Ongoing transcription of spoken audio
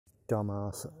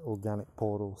dumbass organic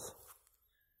portals.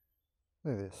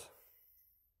 Look at this.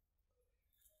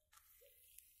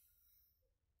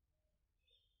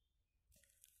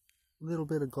 Little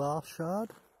bit of glass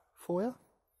shard for you.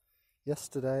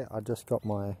 Yesterday I just got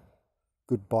my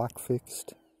good bike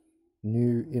fixed.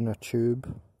 New inner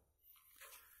tube.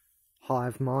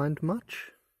 Hive mind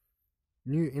much?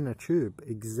 New inner tube,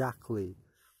 exactly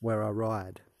where I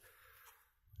ride.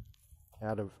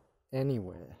 Out of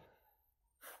anywhere.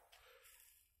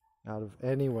 Out of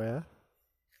anywhere.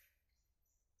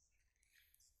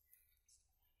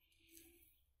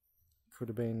 Could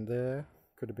have been there,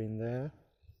 could have been there.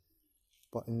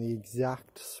 But in the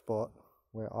exact spot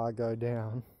where I go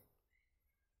down.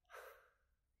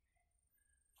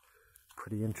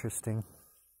 Pretty interesting.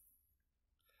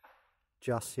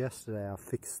 Just yesterday I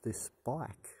fixed this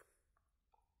bike.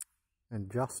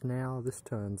 And just now this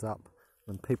turns up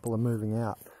when people are moving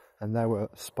out. And they were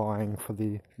spying for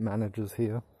the managers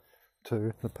here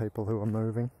too, the people who are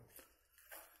moving.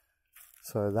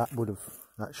 So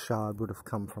that shard would have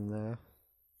come from there.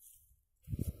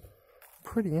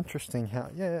 Pretty interesting how,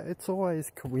 yeah, it's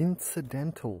always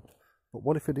coincidental. But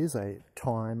what if it is a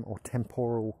time or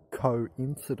temporal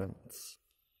coincidence?